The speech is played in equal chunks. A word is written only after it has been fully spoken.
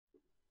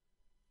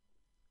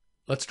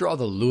Let's draw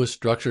the Lewis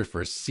structure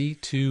for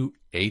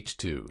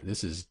C2H2.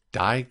 This is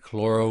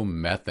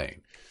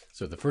dichloromethane.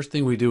 So the first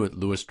thing we do with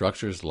Lewis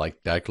structures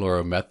like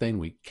dichloromethane,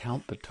 we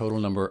count the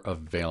total number of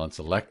valence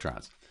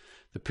electrons.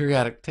 The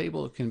periodic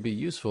table can be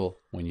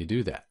useful when you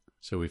do that.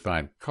 So we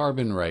find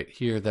carbon right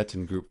here, that's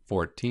in group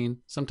 14,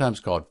 sometimes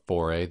called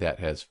 4A, that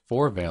has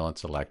 4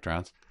 valence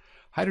electrons.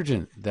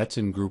 Hydrogen, that's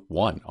in group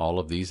 1. All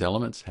of these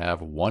elements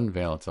have 1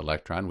 valence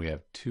electron. We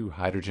have 2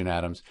 hydrogen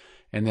atoms.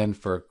 And then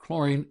for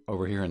chlorine,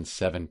 over here in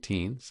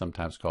 17,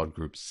 sometimes called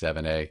group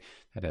 7A,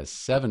 that has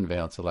 7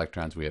 valence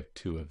electrons. We have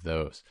 2 of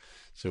those.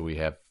 So we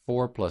have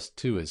 4 plus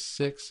 2 is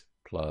 6,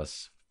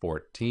 plus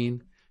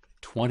 14,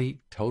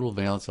 20 total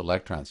valence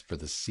electrons for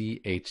the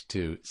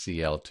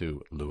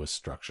CH2Cl2 Lewis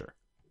structure.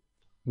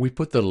 We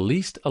put the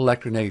least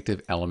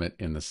electronegative element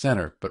in the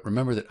center, but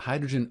remember that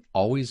hydrogen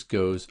always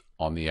goes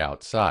on the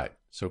outside.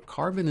 So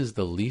carbon is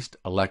the least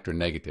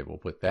electronegative. We'll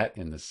put that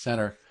in the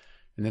center,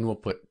 and then we'll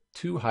put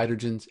 2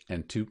 hydrogens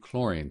and 2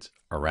 chlorines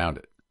around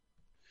it.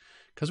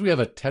 Because we have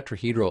a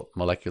tetrahedral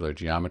molecular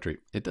geometry,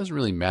 it doesn't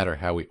really matter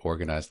how we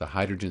organize the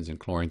hydrogens and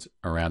chlorines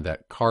around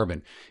that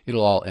carbon.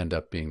 It'll all end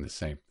up being the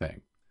same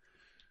thing.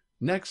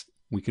 Next,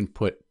 we can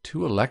put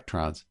 2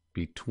 electrons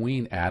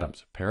between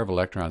atoms, a pair of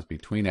electrons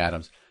between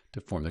atoms to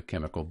form the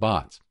chemical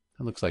bonds.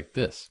 It looks like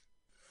this.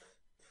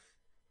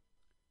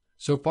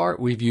 So far,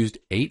 we've used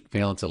 8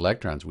 valence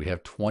electrons. We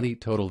have 20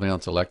 total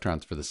valence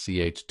electrons for the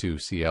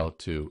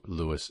CH2Cl2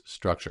 Lewis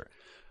structure.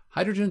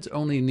 Hydrogens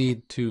only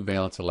need 2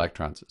 valence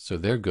electrons, so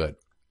they're good.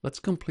 Let's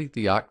complete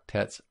the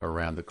octets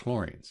around the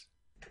chlorines.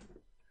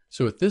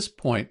 So at this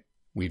point,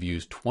 we've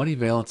used 20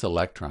 valence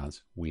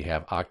electrons. We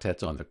have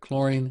octets on the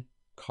chlorine,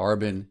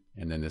 carbon,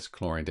 and then this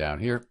chlorine down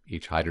here.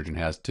 Each hydrogen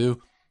has 2.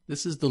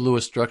 This is the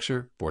Lewis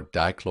structure for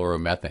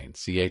dichloromethane,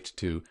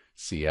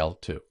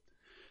 CH2Cl2.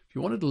 If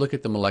you wanted to look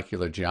at the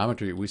molecular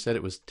geometry, we said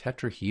it was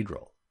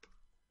tetrahedral.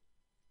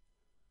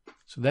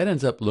 So that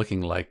ends up looking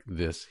like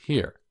this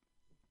here.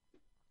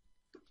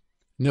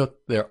 Note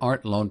there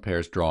aren't lone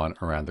pairs drawn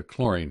around the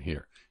chlorine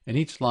here, and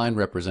each line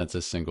represents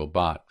a single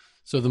bond.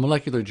 So the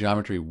molecular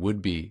geometry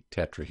would be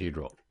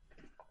tetrahedral.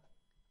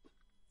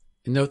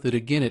 And note that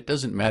again, it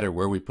doesn't matter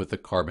where we put the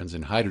carbons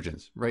and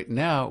hydrogens. Right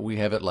now, we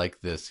have it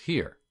like this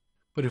here.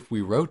 But if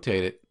we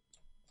rotate it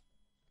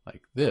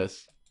like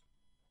this,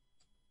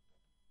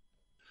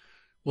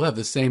 we'll have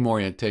the same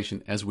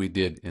orientation as we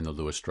did in the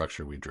Lewis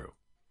structure we drew.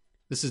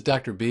 This is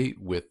Dr. B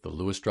with the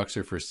Lewis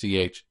structure for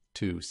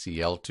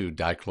CH2Cl2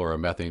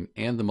 dichloromethane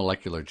and the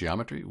molecular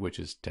geometry, which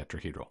is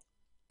tetrahedral.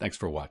 Thanks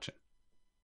for watching.